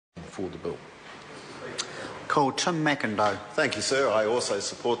for the bill. Call Tim McIndoe. Thank you, sir. I also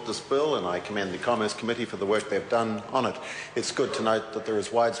support this bill and I commend the Commerce Committee for the work they've done on it. It's good to note that there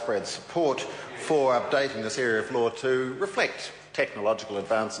is widespread support for updating this area of law to reflect technological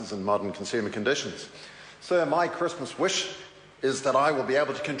advances and modern consumer conditions. Sir, my Christmas wish is that I will be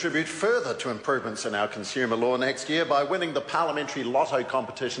able to contribute further to improvements in our consumer law next year by winning the parliamentary lotto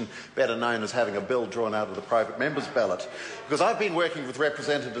competition, better known as having a bill drawn out of the private member's ballot. Because I've been working with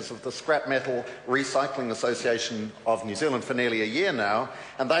representatives of the Scrap Metal Recycling Association of New Zealand for nearly a year now,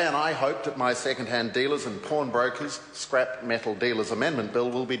 and they and I hope that my second-hand dealers and pawnbrokers Scrap Metal Dealers Amendment Bill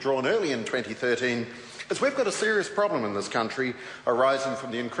will be drawn early in 2013, as we've got a serious problem in this country arising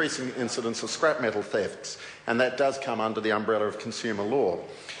from the increasing incidence of scrap metal thefts, and that does come under the umbrella of consumer law.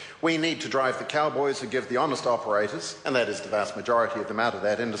 We need to drive the cowboys who give the honest operators, and that is the vast majority of them, out of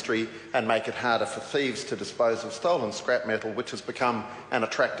that industry, and make it harder for thieves to dispose of stolen scrap metal, which has become an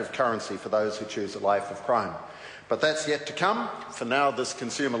attractive currency for those who choose a life of crime. But that's yet to come. For now, this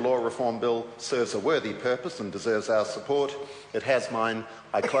consumer law reform bill serves a worthy purpose and deserves our support. It has mine.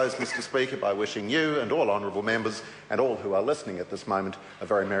 I close, Mr Speaker, by wishing you and all honourable members and all who are listening at this moment a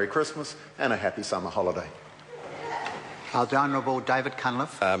very Merry Christmas and a happy summer holiday. The Honourable David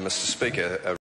Cunliffe. Mr Speaker,